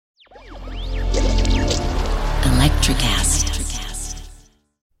NutraCast.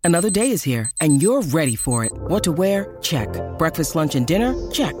 Another day is here, and you're ready for it. What to wear? Check. Breakfast, lunch, and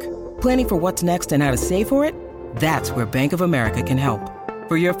dinner? Check. Planning for what's next and how to save for it? That's where Bank of America can help.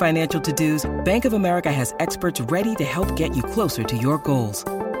 For your financial to-dos, Bank of America has experts ready to help get you closer to your goals.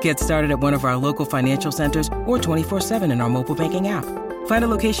 Get started at one of our local financial centers or 24/7 in our mobile banking app. Find a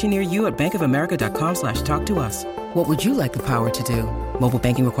location near you at bankofamerica.com/talktous. What would you like the power to do? Mobile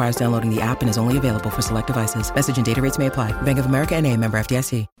banking requires downloading the app and is only available for select devices. Message and data rates may apply. Bank of America N.A., member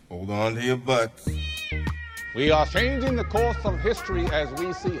FDIC. Hold on to your butts. We are changing the course of history as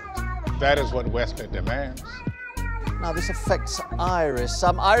we see it. That is what Wesley demands. Now, this affects Iris.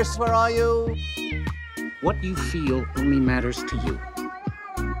 Iris, where are you? What you feel only matters to you.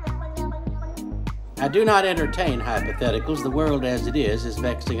 I do not entertain hypotheticals. The world as it is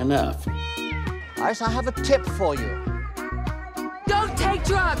vexing enough. Iris, I have a tip for you. Don't take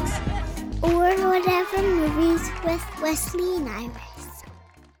drugs! Or whatever movies with Wesley and Iris.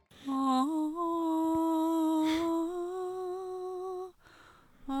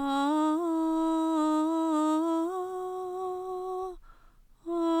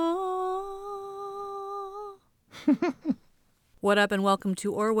 What up and welcome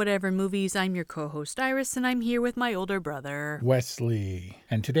to Or Whatever Movies. I'm your co-host Iris and I'm here with my older brother Wesley.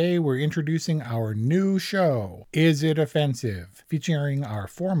 And today we're introducing our new show, Is It Offensive? Featuring our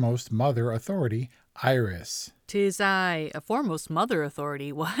foremost mother authority, Iris. 'Tis I, a foremost mother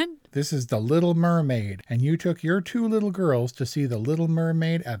authority. What? This is The Little Mermaid, and you took your two little girls to see The Little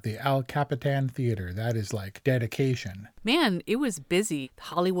Mermaid at the El Capitan Theater. That is like dedication. Man, it was busy.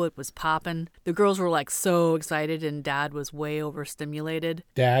 Hollywood was popping. The girls were like so excited and Dad was way overstimulated.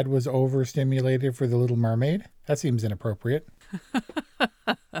 Dad was overstimulated for The Little Mermaid? That seems inappropriate.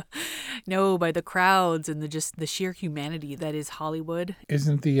 No, by the crowds and the sheer humanity that is Hollywood.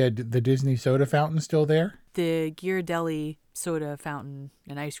 Isn't the Disney soda fountain still there? The Ghirardelli soda fountain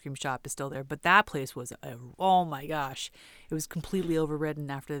and ice cream shop is still there, but that place was, oh my gosh, it was completely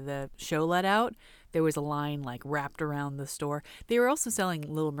overridden after the show let out. There was a line like wrapped around the store. They were also selling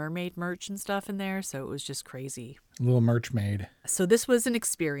Little Mermaid merch and stuff in there, so it was just crazy. Little Merch Maid. So this was an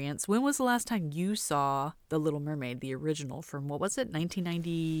experience. When was the last time you saw The Little Mermaid, the original from, what was it,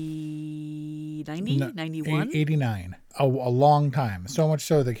 1990? 91? 89. A long time. So much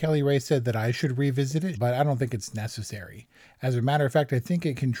so that Kelly Ray said that I should revisit it, but I don't think it's necessary. As a matter of fact, I think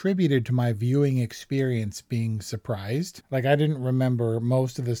it contributed to my viewing experience being surprised. Like, I didn't remember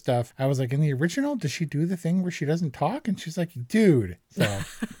most of the stuff. I was like, in the original, does she do the thing where she doesn't talk? And she's like, dude. So...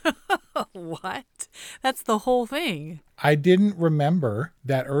 What? That's the whole thing. I didn't remember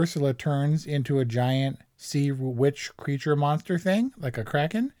that Ursula turns into a giant sea witch creature monster thing, like a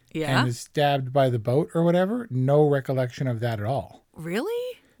kraken, and is stabbed by the boat or whatever. No recollection of that at all.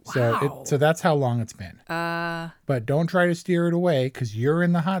 Really? Wow. So that's how long it's been. But don't try to steer it away because you're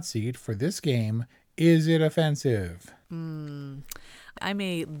in the hot seat for this game. Is it offensive? I'm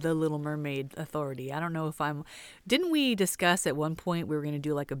The Little Mermaid authority. I don't know if I'm... Didn't we discuss at one point we were going to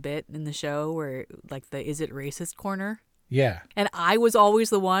do like a bit in the show where like the Is It Racist corner? Yeah. And I was always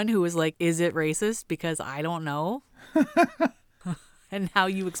the one who was like, is it racist? Because I don't know. And how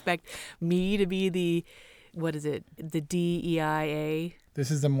you expect me to be the, what is it? The DEIA?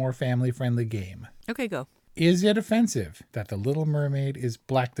 This is a more family-friendly game. Okay, go. Is it offensive that the Little Mermaid is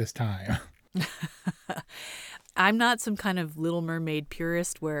black this time? I'm not some kind of Little Mermaid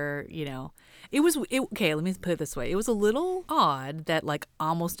purist where, you know, okay, let me put it this way. It was a little odd that like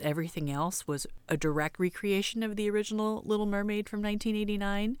almost everything else was a direct recreation of the original Little Mermaid from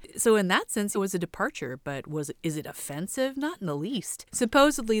 1989. So in that sense, it was a departure, but is it offensive? Not in the least.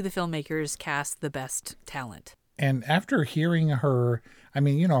 Supposedly the filmmakers cast the best talent. And after hearing her, I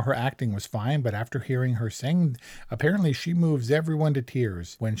mean, you know, her acting was fine, but after hearing her sing, apparently she moves everyone to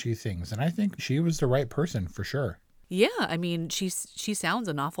tears when she sings. And I think she was the right person for sure. Yeah, I mean, she sounds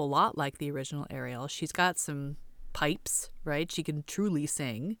an awful lot like the original Ariel. She's got some pipes, right? She can truly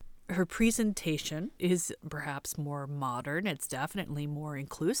sing. Her presentation is perhaps more modern. It's definitely more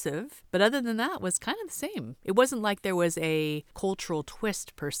inclusive. But other than that, it was kind of the same. It wasn't like there was a cultural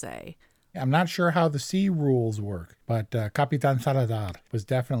twist per se. I'm not sure how the sea rules work, but Capitan Salazar was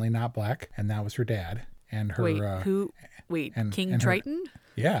definitely not black, and that was her dad. And her King Triton?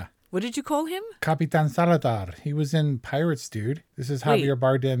 Yeah. What did you call him? Capitan Salazar. He was in Pirates, dude. This is Javier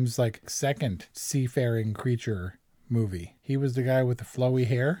Bardem's like second seafaring creature movie. He was the guy with the flowy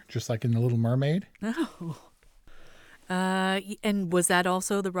hair, just like in The Little Mermaid. Oh. And was that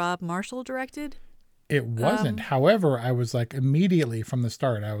also the Rob Marshall directed? It wasn't. However, I was like, immediately from the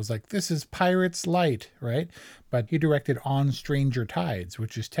start, I was like, this is Pirates Light, right? But he directed On Stranger Tides,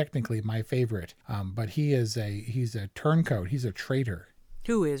 which is technically my favorite. But he's a turncoat. He's a traitor.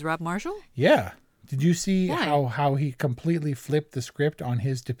 Who is Rob Marshall? Yeah. Did you see Why? how he completely flipped the script on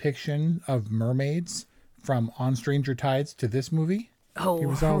his depiction of mermaids from On Stranger Tides to this movie? Oh, He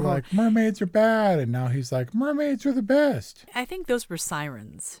was all like, mermaids are bad. And now he's like, mermaids are the best. I think those were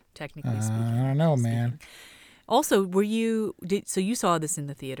sirens, technically speaking. I don't know, man. Also, so you saw this in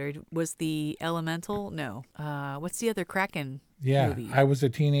the theater. Was the Elemental? No. What's the other Kraken movie? I was a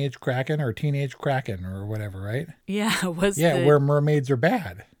teenage Kraken or whatever, right? Yeah, where mermaids are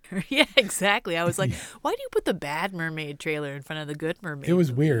bad. Yeah, exactly. I was like, why do you put the bad mermaid trailer in front of the good mermaid? It was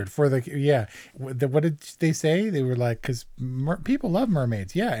weird what did they say? They were like, because people love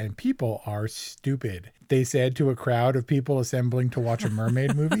mermaids. Yeah, and people are stupid. They said to a crowd of people assembling to watch a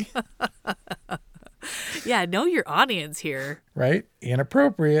mermaid movie. Yeah, know your audience here. Right?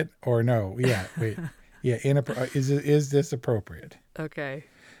 Inappropriate or no. Yeah, wait. Yeah, is this appropriate? Okay.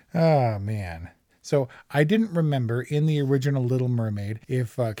 Oh, man. So I didn't remember in the original Little Mermaid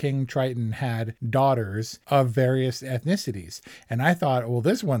if King Triton had daughters of various ethnicities. And I thought, well,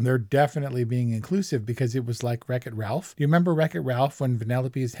 this one, they're definitely being inclusive because it was like Wreck-It Ralph. Do you remember Wreck-It Ralph when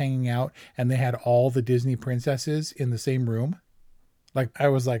Vanellope is hanging out and they had all the Disney princesses in the same room? Like, I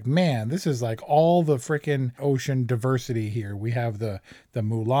was like, man, this is like all the freaking ocean diversity here. We have the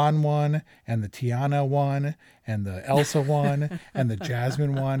Mulan one and the Tiana one and the Elsa one and the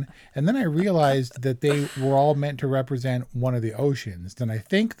Jasmine one. And then I realized that they were all meant to represent one of the oceans. And I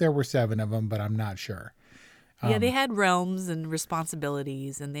think there were 7 of them, but I'm not sure. Yeah, they had realms and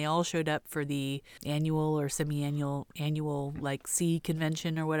responsibilities, and they all showed up for the annual or annual like sea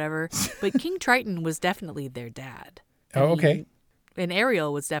convention or whatever. But King Triton was definitely their dad. Oh, okay. And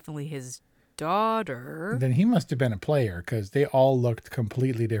Ariel was definitely his daughter. Then he must have been a player because they all looked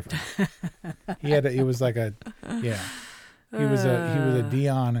completely different. He was a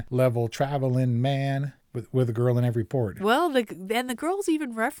Dion level traveling man with a girl in every port. Well, the girls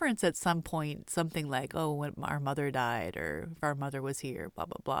even reference at some point something like, "Oh, when our mother died, or if our mother was here, blah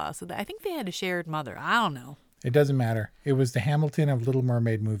blah blah." So I think they had a shared mother. I don't know. It doesn't matter. It was the Hamilton of Little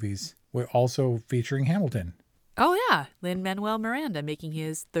Mermaid movies, also featuring Hamilton. Oh, yeah. Lin-Manuel Miranda making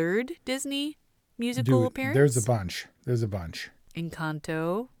his 3rd Disney musical appearance. There's a bunch.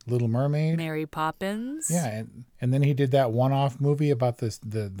 Encanto. Little Mermaid. Mary Poppins. Yeah, and then he did that one-off movie about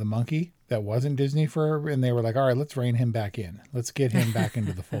the monkey that wasn't Disney and they were like, all right, let's rein him back in. Let's get him back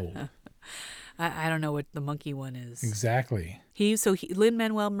into the fold. I don't know what the monkey one is. Exactly.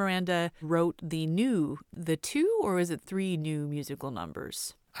 Lin-Manuel Miranda wrote the 2 or is it 3 new musical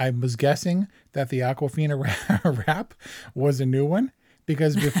numbers? I was guessing that the Aquafina rap was a new one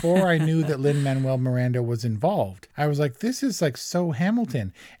because before I knew that Lin-Manuel Miranda was involved, I was like, this is like so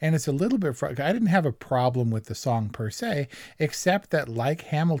Hamilton. And it's a little bit, I didn't have a problem with the song per se, except that like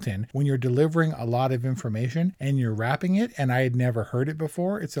Hamilton, when you're delivering a lot of information and you're rapping it, and I had never heard it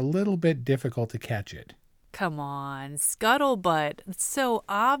before, it's a little bit difficult to catch it. Come on, scuttlebutt. It's so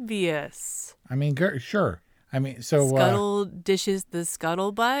obvious. I mean, sure. I mean, so Scuttle dishes the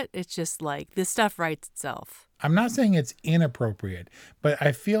scuttlebutt. It's just like this stuff writes itself. I'm not saying it's inappropriate, but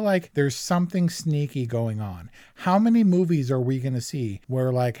I feel like there's something sneaky going on. How many movies are we going to see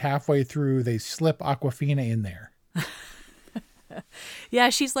where like halfway through they slip Aquafina in there? Yeah,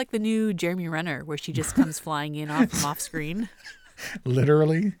 she's like the new Jeremy Renner where she just comes flying in off screen.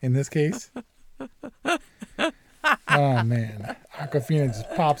 Literally, in this case. Oh, man. Aquafina just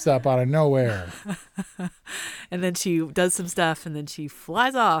pops up out of nowhere. And then she does some stuff and then she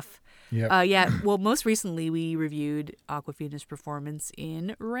flies off. Yep. Yeah. Well, most recently we reviewed Aquafina's performance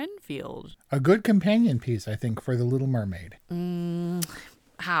in Renfield. A good companion piece, I think, for The Little Mermaid.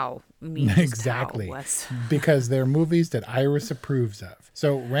 How? I mean, exactly. How, Wes? Because they're movies that Iris approves of.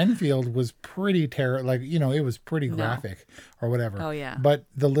 So Renfield was pretty it was pretty graphic or whatever. Oh, yeah. But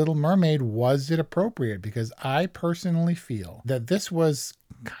The Little Mermaid, was it appropriate? Because I personally feel that this was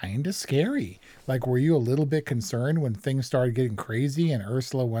kind of scary. Like, were you a little bit concerned when things started getting crazy and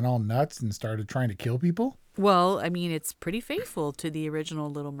Ursula went all nuts and started trying to kill people? Well, I mean, it's pretty faithful to the original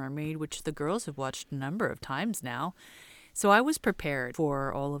Little Mermaid, which the girls have watched a number of times now. So I was prepared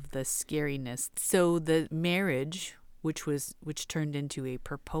for all of the scariness. So the marriage, which turned into a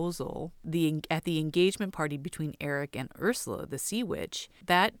proposal, at the engagement party between Eric and Ursula, the sea witch,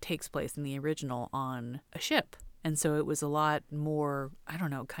 that takes place in the original on a ship. And so it was a lot more, I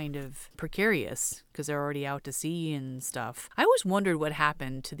don't know, kind of precarious because they're already out to sea and stuff. I always wondered what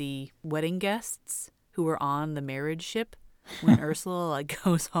happened to the wedding guests who were on the marriage ship. when Ursula like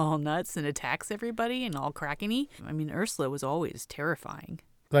goes all nuts and attacks everybody and all crackeny. I mean, Ursula was always terrifying.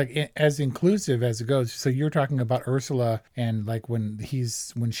 Like as inclusive as it goes. So you're talking about Ursula and like when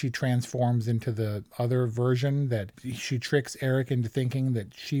she transforms into the other version, that she tricks Eric into thinking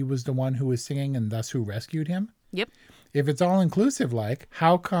that she was the one who was singing and thus who rescued him. Yep. If it's all inclusive, like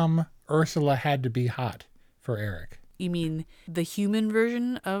how come Ursula had to be hot for Eric? You mean the human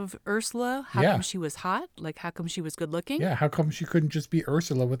version of Ursula? How come she was hot? Like, how come she was good looking? Yeah, how come she couldn't just be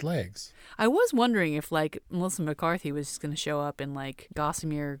Ursula with legs? I was wondering if, like, Melissa McCarthy was just going to show up in, like,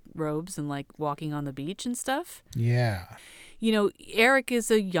 gossamer robes and, like, walking on the beach and stuff. Yeah. You know, Eric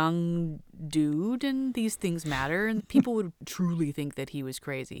is a young dude and these things matter. And people would truly think that he was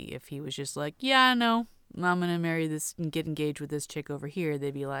crazy if he was just like, yeah, no, I'm going to marry this and get engaged with this chick over here.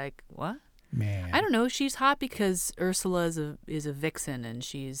 They'd be like, what? Man. I don't know. She's hot because Ursula is a vixen and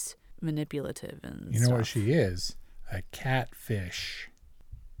she's manipulative and you know stuff. what she is? A catfish.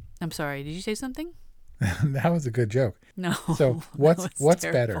 I'm sorry. Did you say something? That was a good joke. No. So what's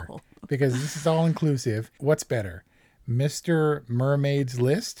better? Terrible. Because this is all inclusive. What's better? Mr. Mermaid's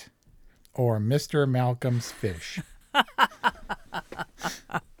List or Mr. Malcolm's Fish?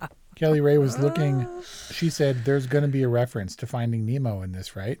 Kelly Ray was looking. She said there's going to be a reference to Finding Nemo in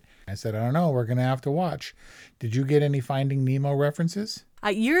this, right? I said, I don't know. We're going to have to watch. Did you get any Finding Nemo references?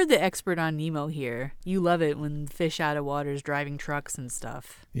 You're the expert on Nemo here. You love it when fish out of water is driving trucks and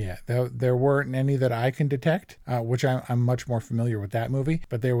stuff. Yeah, there weren't any that I can detect, which I'm much more familiar with that movie.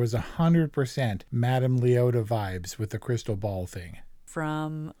 But there was 100% Madame Leota vibes with the crystal ball thing.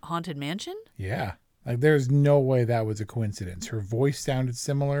 From Haunted Mansion? Yeah. Like, there's no way that was a coincidence. Her voice sounded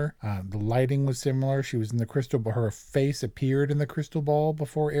similar. The lighting was similar. She was in the crystal ball. Her face appeared in the crystal ball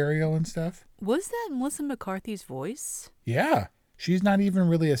before Ariel and stuff. Was that Melissa McCarthy's voice? Yeah. She's not even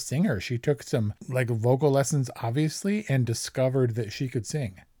really a singer. She took some like vocal lessons, obviously, and discovered that she could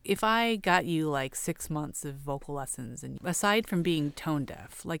sing. If I got you like 6 months of vocal lessons, and aside from being tone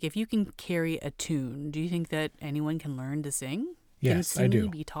deaf, like if you can carry a tune, do you think that anyone can learn to sing? Yes, can I do.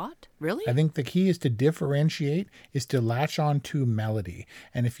 singing be taught? Really? I think the key is to differentiate, is to latch on to melody.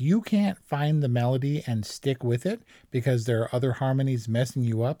 And if you can't find the melody and stick with it because there are other harmonies messing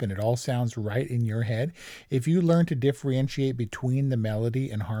you up and it all sounds right in your head, if you learn to differentiate between the melody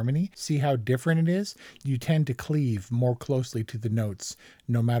and harmony, see how different it is, you tend to cleave more closely to the notes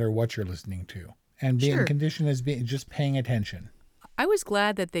no matter what you're listening to. And being conditioned as being just paying attention. I was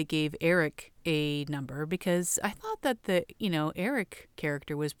glad that they gave Eric a number because I thought that the, Eric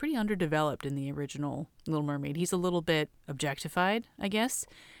character was pretty underdeveloped in the original Little Mermaid. He's a little bit objectified, I guess.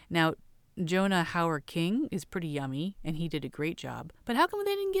 Now, Jonah Howard King is pretty yummy, and he did a great job. But how come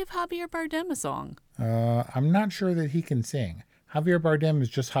they didn't give Javier Bardem a song? I'm not sure that he can sing. Javier Bardem is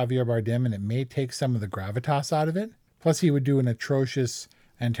just Javier Bardem, and it may take some of the gravitas out of it. Plus, he would do an atrocious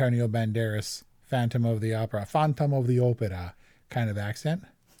Antonio Banderas Phantom of the Opera kind of accent.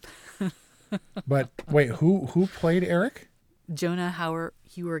 But wait, who played Eric? Jonah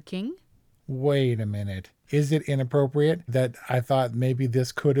Howard King? Wait a minute. Is it inappropriate that I thought maybe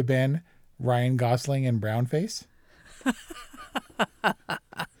this could have been Ryan Gosling in brownface?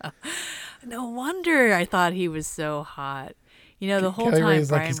 No wonder I thought he was so hot. The whole Kelly time Ray's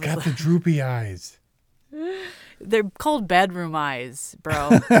Brian like, he's was got the droopy eyes. They're called bedroom eyes,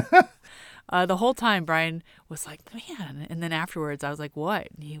 bro. The whole time Brian was like, man. And then afterwards I was like, what?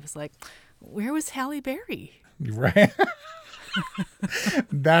 And he was like, where was Halle Berry? Right.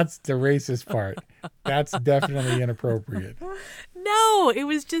 That's the racist part. That's definitely inappropriate. No, it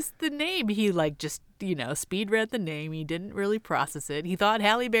was just the name. He speed read the name. He didn't really process it. He thought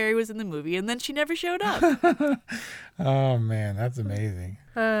Halle Berry was in the movie and then she never showed up. Oh man, that's amazing.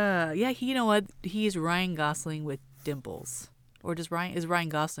 Yeah, you know what? He is Ryan Gosling with dimples. Or is Ryan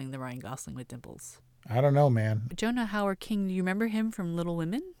Gosling the Ryan Gosling with dimples? I don't know, man. Jonah Howard King, do you remember him from Little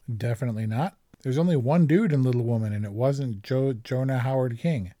Women? Definitely not. There's only one dude in Little Woman, and it wasn't Jonah Howard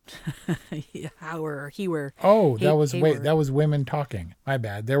King. Oh, that was women talking. My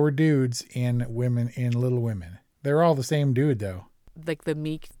bad. There were dudes in Little Women. They're all the same dude, though. Like the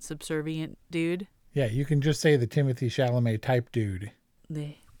meek, subservient dude? Yeah, you can just say the Timothée Chalamet type dude.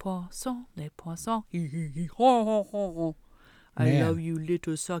 Les poissons, I love you,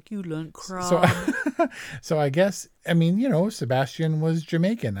 little succulent crab. So I guess, Sebastian was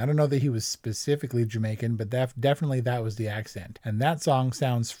Jamaican. I don't know that he was specifically Jamaican, but definitely that was the accent. And that song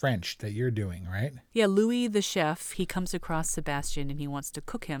sounds French that you're doing, right? Yeah, Louis the chef, he comes across Sebastian and he wants to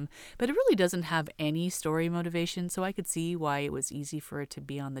cook him, but it really doesn't have any story motivation, so I could see why it was easy for it to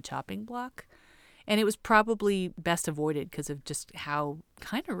be on the chopping block. And it was probably best avoided because of just how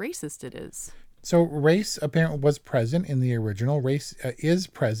kind of racist it is. So race apparently was present in the original. Race is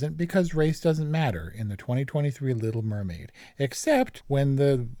present because race doesn't matter in the 2023 Little Mermaid, except when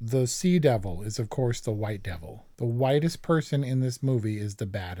the sea devil is, of course, the white devil. The whitest person in this movie is the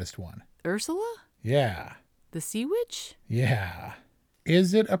baddest one. Ursula? Yeah. The sea witch? Yeah.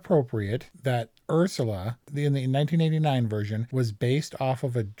 Is it appropriate that Ursula, in the 1989 version, was based off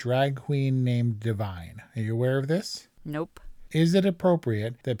of a drag queen named Divine? Are you aware of this? Nope. Is it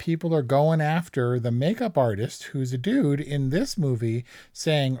appropriate that people are going after the makeup artist, who's a dude, in this movie,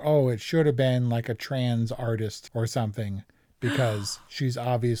 saying, oh, it should have been like a trans artist or something, because she's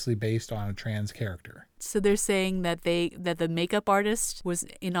obviously based on a trans character? So they're saying that the makeup artist was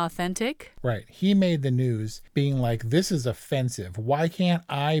inauthentic? Right. He made the news being like, this is offensive. Why can't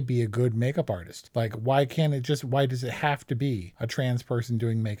I be a good makeup artist? Like, why does it have to be a trans person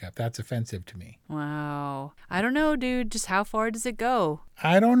doing makeup? That's offensive to me. Wow. I don't know, dude. Just how far does it go?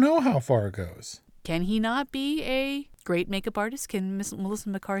 I don't know how far it goes. Can he not be a great makeup artist? Can Miss Melissa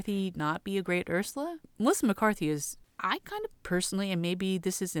McCarthy not be a great Ursula? Melissa McCarthy is... I kind of personally, and maybe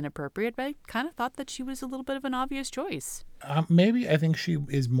this is inappropriate, but I kind of thought that she was a little bit of an obvious choice. Maybe I think she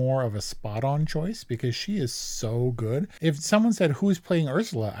is more of a spot-on choice because she is so good. If someone said, who's playing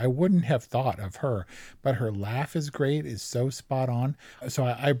Ursula, I wouldn't have thought of her. But her laugh is great, is so spot-on. So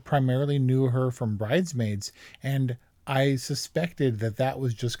I primarily knew her from Bridesmaids, and I suspected that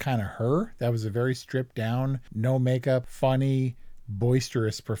was just kind of her. That was a very stripped-down, no makeup, funny,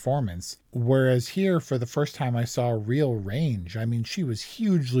 boisterous performance. Whereas here, for the first time, I saw real range. I mean, she was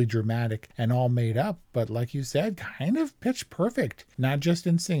hugely dramatic and all made up, but like you said, kind of pitch perfect. Not just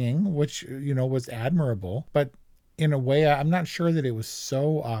in singing, which, was admirable, but in a way, I'm not sure that it was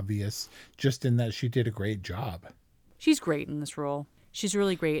so obvious, just in that she did a great job. She's great in this role. She's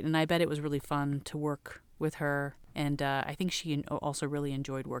really great, and I bet it was really fun to work with her. And I think she also really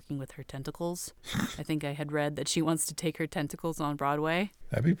enjoyed working with her tentacles. I think I had read that she wants to take her tentacles on Broadway.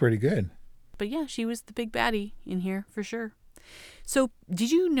 That'd be pretty good. But yeah, she was the big baddie in here for sure. So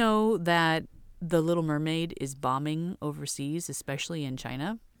did you know that The Little Mermaid is bombing overseas, especially in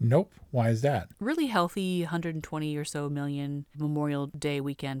China? Nope. Why is that? Really healthy 120 or so million Memorial Day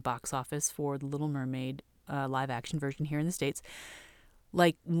weekend box office for The Little Mermaid live action version here in the States.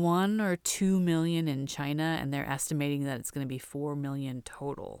 Like 1 or 2 million in China, and they're estimating that it's going to be 4 million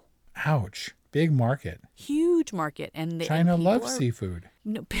total. Ouch. Big market. Huge market. And China loves seafood.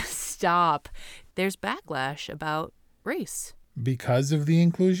 No, stop. There's backlash about race. Because of the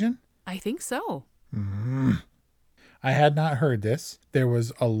inclusion? I think so. I had not heard this. There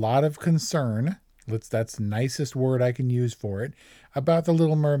was a lot of concern, that's the nicest word I can use for it, about The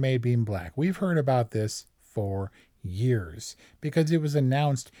Little Mermaid being black. We've heard about this for years because it was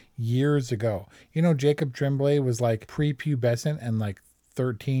announced years ago. Jacob Tremblay was like prepubescent and like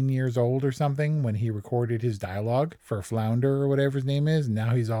 13 years old or something when he recorded his dialogue for Flounder or whatever his name is. And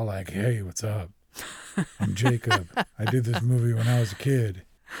now he's all like, hey, what's up? I'm Jacob. I did this movie when I was a kid.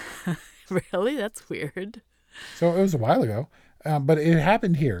 Really? That's weird. So it was a while ago. But it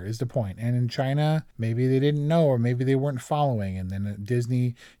happened here is the point. And in China, maybe they didn't know or maybe they weren't following. And then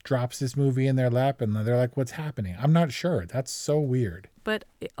Disney drops this movie in their lap and they're like, what's happening? I'm not sure. That's so weird. But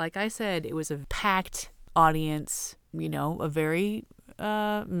like I said, it was a packed audience, a very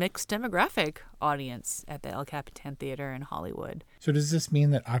mixed demographic audience at the El Capitan Theater in Hollywood. So does this mean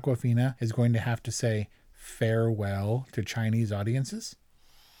that Awkwafina is going to have to say farewell to Chinese audiences?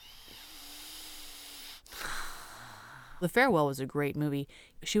 The Farewell was a great movie.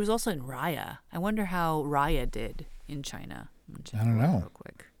 She was also in Raya. I wonder how Raya did in China. I don't know. Real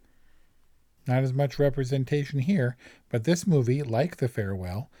quick. Not as much representation here, but this movie, like The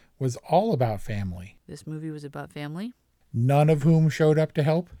Farewell, was all about family. This movie was about family? None of whom showed up to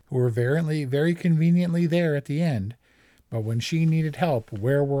help, who were very conveniently there at the end. But when she needed help,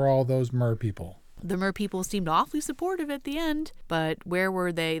 where were all those mer people? The mer people seemed awfully supportive at the end, but where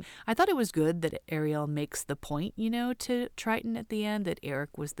were they? I thought it was good that Ariel makes the point, to Triton at the end, that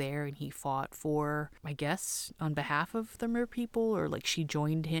Eric was there and he fought for, I guess, on behalf of the mer people, or like he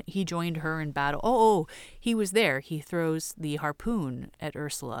joined her in battle. Oh, he was there. He throws the harpoon at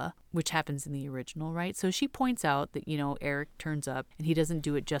Ursula, which happens in the original, right? So she points out that, Eric turns up and he doesn't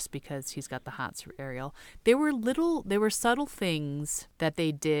do it just because he's got the hots for Ariel. There were subtle things that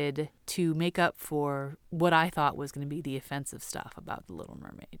they did to make up for what I thought was going to be the offensive stuff about The Little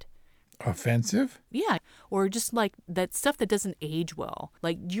Mermaid. Offensive? Yeah. Or just like that stuff that doesn't age well.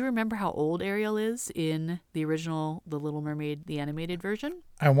 Like, do you remember how old Ariel is in the original The Little Mermaid, the animated version?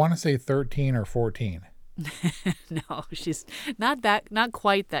 I want to say 13 or 14. No, she's not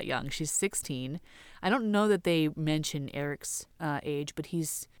quite that young. She's 16. I don't know that they mention Eric's age, but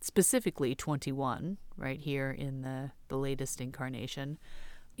he's specifically 21 right here in the latest incarnation.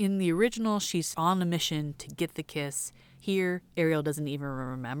 In the original, she's on a mission to get the kiss. Here, Ariel doesn't even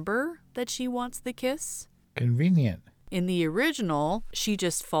remember that she wants the kiss. Convenient. In the original, she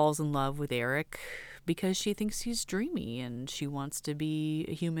just falls in love with Eric because she thinks he's dreamy and she wants to be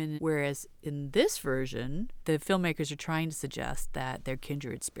a human. Whereas in this version, the filmmakers are trying to suggest that they're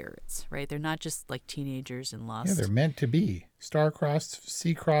kindred spirits, right? They're not just like teenagers in lust. Yeah, they're meant to be star-crossed,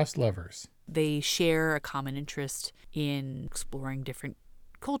 sea-crossed lovers. They share a common interest in exploring different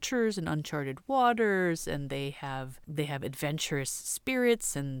cultures and uncharted waters, and they have adventurous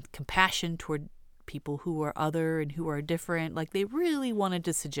spirits and compassion toward people who are other and who are different. Like, they really wanted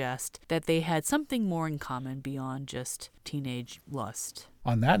to suggest that they had something more in common beyond just teenage lust.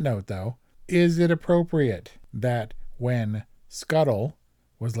 On that note, though, is it appropriate that when Scuttle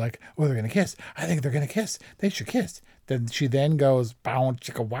was like, oh, they're going to kiss. I think they're going to kiss. They should kiss. Then she then goes, bow,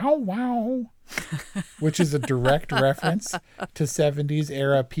 chicka, wow, wow, which is a direct reference to 70s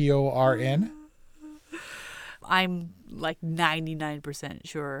era PORN. I'm like 99%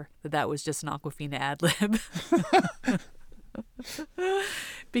 sure that was just an Awkwafina ad-lib.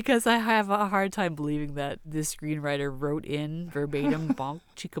 Because I have a hard time believing that this screenwriter wrote in verbatim bonk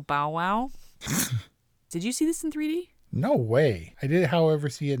chicka bow wow. Did you see this in 3D? No way. I did, however,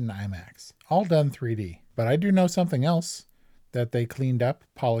 see it in IMAX. All done 3D. But I do know something else that they cleaned up,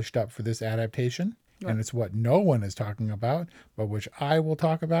 polished up for this adaptation. And it's what no one is talking about, but which I will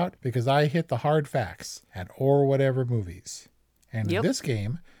talk about because I hit the hard facts at Or Whatever Movies. And in this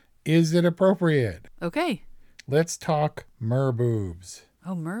game, is it appropriate? Okay. Let's talk merboobs.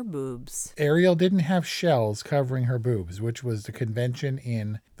 Oh, merboobs. Ariel didn't have shells covering her boobs, which was the convention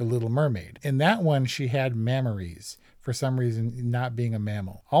in The Little Mermaid. In that one, she had mammaries, for some reason not being a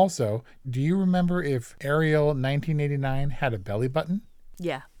mammal. Also, do you remember if Ariel 1989 had a belly button?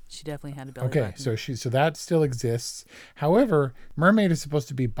 Yeah. She definitely had a belly button. Okay, so that still exists. However, mermaid is supposed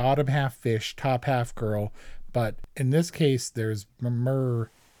to be bottom half fish, top half girl, but in this case, there's mer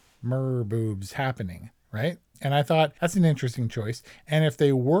boobs happening, right? And I thought that's an interesting choice. And if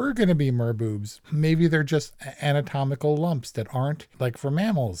they were going to be merboobs, maybe they're just anatomical lumps that aren't like for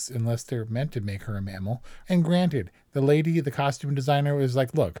mammals, unless they're meant to make her a mammal. And granted, the lady, the costume designer, was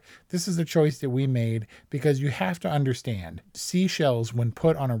like, look, this is a choice that we made because you have to understand seashells, when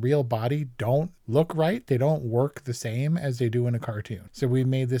put on a real body, don't look right. They don't work the same as they do in a cartoon. So we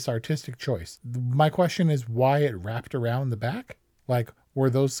made this artistic choice. My question is why it wrapped around the back? Like, were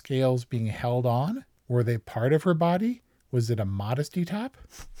those scales being held on? Were they part of her body? Was it a modesty top?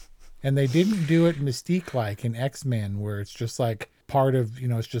 And they didn't do it Mystique-like in X-Men where it's just like part of,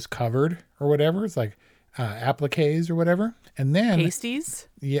 it's just covered or whatever. It's like appliques or whatever. And then pasties?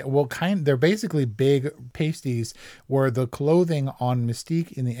 Yeah, well, they're basically big pasties where the clothing on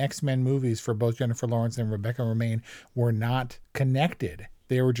Mystique in the X-Men movies for both Jennifer Lawrence and Rebecca Romijn were not connected.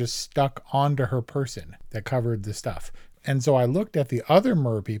 They were just stuck onto her person that covered the stuff. And so I looked at the other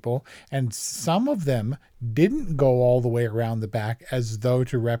mer people, and some of them didn't go all the way around the back as though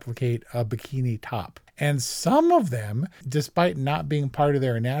to replicate a bikini top. And some of them, despite not being part of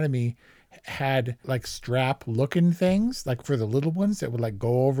their anatomy, had like strap looking things, like for the little ones that would like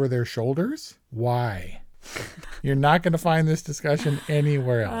go over their shoulders. Why? You're not going to find this discussion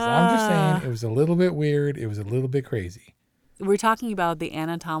anywhere else. I'm just saying it was a little bit weird. It was a little bit crazy. We're talking about the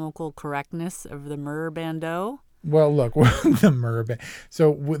anatomical correctness of the mer bandeau. Well, look, the mermaid.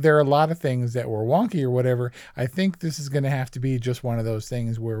 So there are a lot of things that were wonky or whatever. I think this is going to have to be just one of those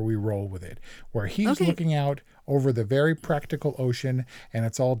things where we roll with it, where he's looking out over the very practical ocean and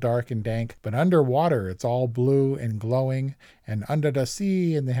it's all dark and dank, but underwater it's all blue and glowing, and under the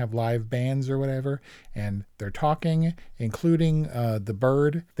sea, and they have live bands or whatever, and they're talking, including the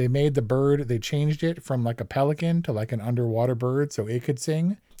bird. They made the bird, they changed it from like a pelican to like an underwater bird so it could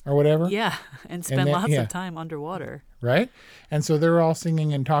sing. Or whatever. Yeah, and spend lots of time underwater. Right? And so they're all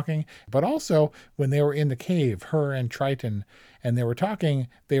singing and talking. But also, when they were in the cave, her and Triton, and they were talking,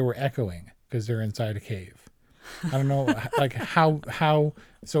 they were echoing because they're inside a cave. I don't know, like how.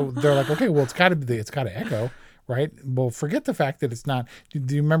 So they're like, okay, well, it's got to echo, right? Well, forget the fact that it's not.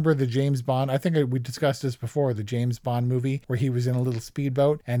 Do you remember the James Bond? I think we discussed this before, the James Bond movie where he was in a little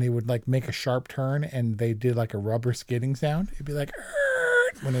speedboat and he would like make a sharp turn and they did like a rubber skidding sound. It'd be like,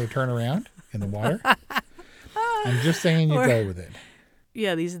 when they would turn around in the water. I'm just saying you go with it.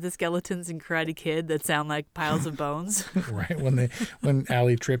 Yeah, these are the skeletons in Karate Kid that sound like piles of bones. Right, when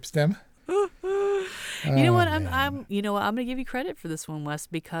Allie trips them. You know what? I'm going to give you credit for this one, Wes,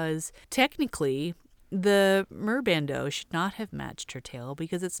 because technically The merbandeau should not have matched her tail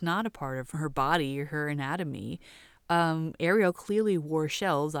because it's not a part of her body or her anatomy. Ariel clearly wore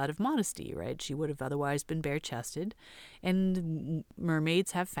shells out of modesty, right? She would have otherwise been bare-chested. And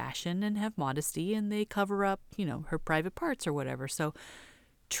mermaids have fashion and have modesty, and they cover up, her private parts or whatever. So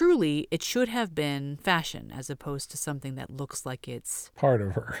truly, it should have been fashion as opposed to something that looks like it's part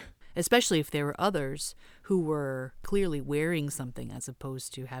of her. Especially if there were others who were clearly wearing something as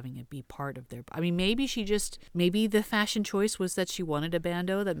opposed to having it be part of their... I mean, maybe the fashion choice was that she wanted a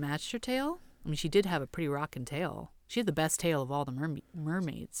bandeau that matched her tail. I mean, she did have a pretty rockin' tail. She had the best tail of all the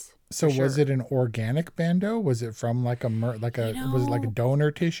mermaids. So sure. Was it an organic bandeau? Was it from was it like a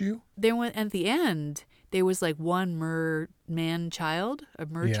donor tissue? There went at the end, there was like one child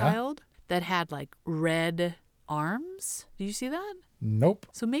that had like red arms. Do you see that? Nope.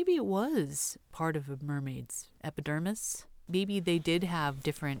 So maybe it was part of a mermaid's epidermis. Maybe they did have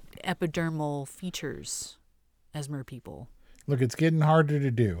different epidermal features as merpeople. Look, it's getting harder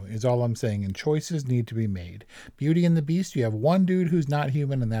to do, is all I'm saying, and choices need to be made. Beauty and the Beast, you have one dude who's not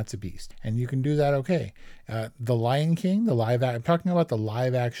human, and that's a beast. And you can do that okay. The Lion King, I'm talking about the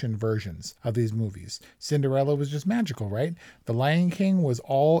live-action versions of these movies. Cinderella was just magical, right? The Lion King was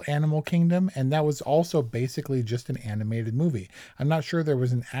all Animal Kingdom, and that was also basically just an animated movie. I'm not sure there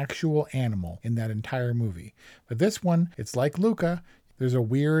was an actual animal in that entire movie. But this one, it's like Luca. There's a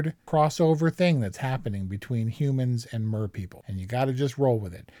weird crossover thing that's happening between humans and merpeople, and you got to just roll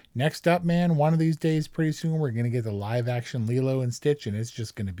with it. Next up, man, one of these days, pretty soon, we're going to get the live-action Lilo and Stitch, and it's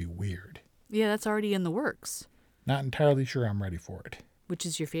just going to be weird. Yeah, that's already in the works. Not entirely sure I'm ready for it. Which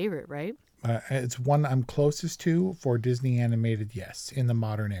is your favorite, right? It's one I'm closest to for Disney animated, yes, in the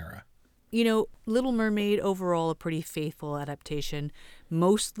modern era. Little Mermaid, overall, a pretty faithful adaptation,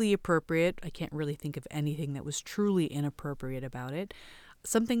 mostly appropriate. I can't really think of anything that was truly inappropriate about it.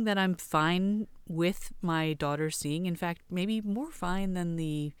 Something that I'm fine with my daughter seeing. In fact, maybe more fine than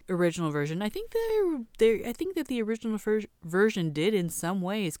the original version. I think that the original version did, in some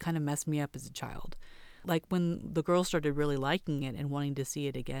ways, kind of mess me up as a child. Like when the girls started really liking it and wanting to see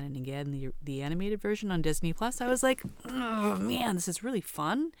it again and again, the animated version on Disney Plus, I was like, oh man, this is really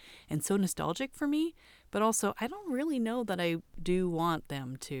fun and so nostalgic for me. But also, I don't really know that I do want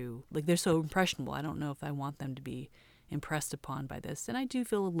them to, they're so impressionable. I don't know if I want them to be impressed upon by this. And I do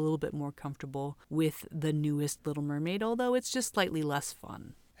feel a little bit more comfortable with the newest Little Mermaid, although it's just slightly less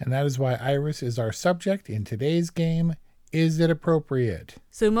fun. And that is why Iris is our subject in today's game. Is it appropriate?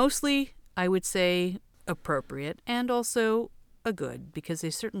 So mostly, I would say appropriate, and also a good, because they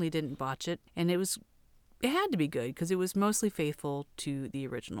certainly didn't botch it, and it had to be good because it was mostly faithful to the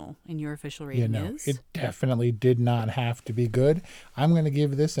original. And your official rating is? It definitely did not have to be good. I'm going to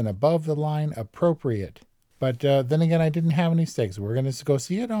give this an above the line appropriate. But then again, I didn't have any stakes. We're going to go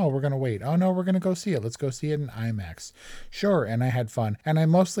see it? Oh, we're going to wait. Oh, no, we're going to go see it. Let's go see it in IMAX. Sure, and I had fun. And I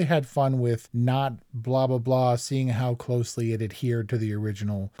mostly had fun with not blah, blah, blah, seeing how closely it adhered to the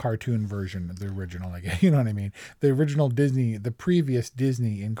original cartoon version. The original, I guess. You know what I mean? The original Disney, the previous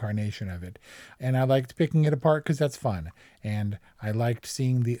Disney incarnation of it. And I liked picking it apart because that's fun. And I liked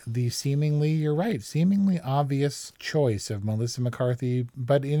seeing the seemingly, you're right, seemingly obvious choice of Melissa McCarthy,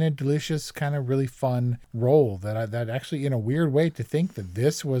 but in a delicious, kind of really fun role that actually, in a weird way, to think that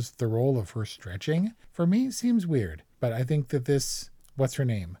this was the role of her stretching, for me, seems weird. But I think that this, what's her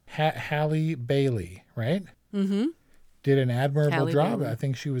name? Halle Bailey, right? Mm-hmm. Did an admirable job. Bailey. I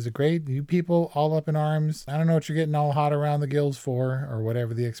think she was you people all up in arms. I don't know what you're getting all hot around the gills for, or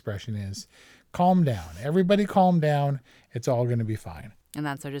whatever the expression is. Calm down. Everybody calm down. It's all going to be fine. And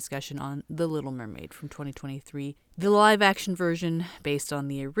that's our discussion on The Little Mermaid from 2023. The live-action version based on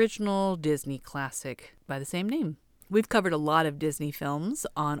the original Disney classic by the same name. We've covered a lot of Disney films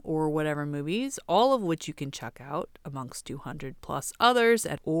on Or Whatever Movies, all of which you can check out amongst 200 plus others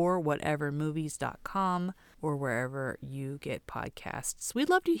at orwhatevermovies.com or wherever you get podcasts. We'd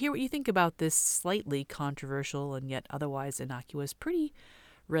love to hear what you think about this slightly controversial and yet otherwise innocuous, pretty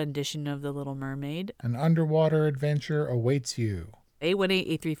rendition of The Little Mermaid. An underwater adventure awaits you.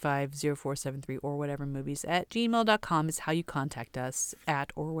 818-835-0473 or whatever movies at gmail.com is how you contact us.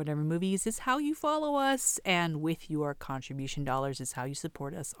 At or whatever movies is how you follow us. And with your contribution dollars is how you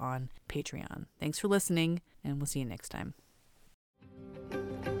support us on Patreon. Thanks for listening, and we'll see you next time.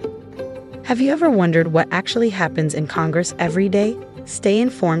 Have you ever wondered what actually happens in Congress every day? Stay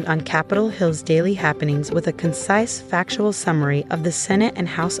informed on Capitol Hill's daily happenings with a concise, factual summary of the Senate and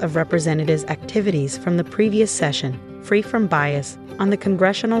House of Representatives' activities from the previous session, free from bias, on the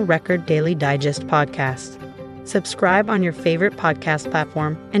Congressional Record Daily Digest podcast. Subscribe on your favorite podcast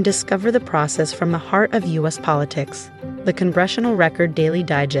platform and discover the process from the heart of U.S. politics. the Congressional Record Daily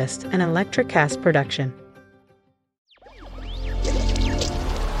Digest, an Electricast production.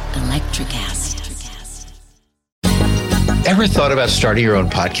 Electricast. Ever thought about starting your own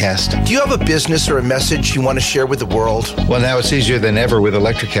podcast? Do you have a business or a message you want to share with the world? Well, now it's easier than ever with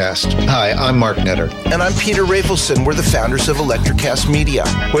Electricast. Hi, I'm Mark Netter. And I'm Peter Rafelson. We're the founders of Electricast Media.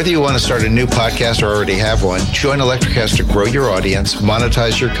 Whether you want to start a new podcast or already have one, join Electricast to grow your audience,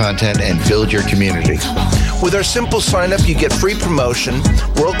 monetize your content, and build your community. With our simple sign-up, you get free promotion,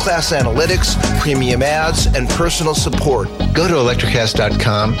 world-class analytics, premium ads, and personal support. Go to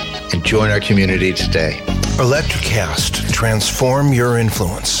electricast.com and join our community today. Electricast. Transform your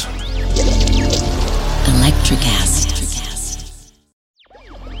influence. Electricast.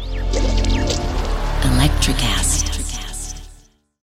 Electricast.